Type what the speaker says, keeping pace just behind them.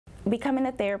Becoming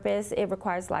a therapist, it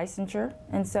requires licensure,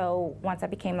 and so once I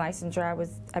became licensed,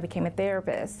 I became a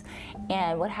therapist.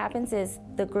 And what happens is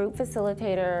the group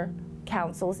facilitator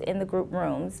counsels in the group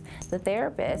rooms. The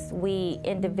therapist, we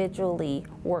individually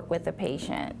work with the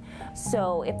patient.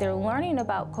 So if they're learning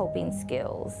about coping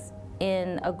skills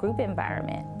in a group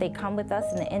environment, they come with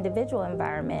us in the individual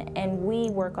environment, and we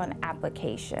work on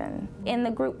application. In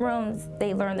the group rooms,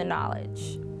 they learn the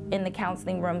knowledge. In the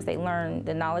counseling rooms, they learn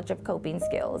the knowledge of coping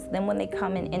skills. Then when they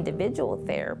come in individual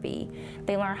therapy,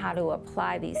 they learn how to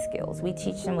apply these skills. We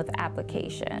teach them with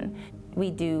application.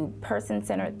 We do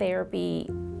person-centered therapy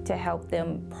to help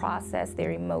them process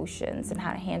their emotions and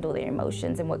how to handle their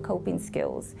emotions and what coping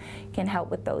skills can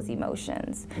help with those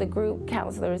emotions. The group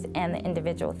counselors and the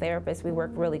individual therapists, we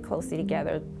work really closely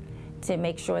together to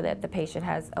make sure that the patient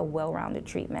has a well-rounded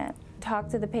treatment. Talk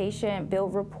to the patient,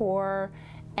 build rapport,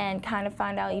 and kind of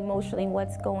find out emotionally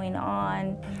what's going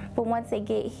on. But once they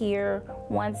get here,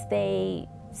 once they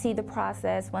see the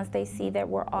process, once they see that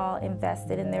we're all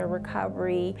invested in their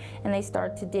recovery and they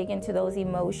start to dig into those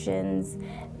emotions,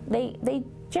 they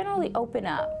generally open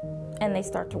up and they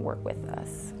start to work with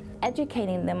us.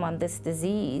 Educating them on this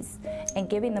disease and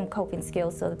giving them coping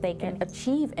skills so that they can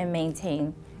achieve and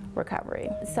maintain recovery.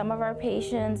 Some of our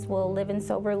patients will live in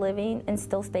sober living and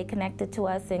still stay connected to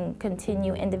us and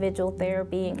continue individual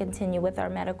therapy and continue with our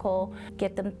medical,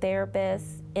 get them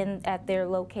therapists at their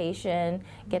location,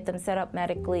 get them set up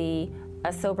medically,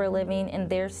 a sober living in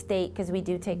their state, because we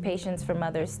do take patients from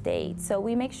other states. So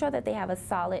we make sure that they have a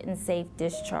solid and safe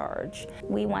discharge.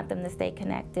 We want them to stay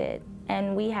connected,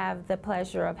 and we have the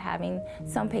pleasure of having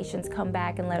some patients come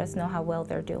back and let us know how well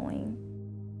they're doing.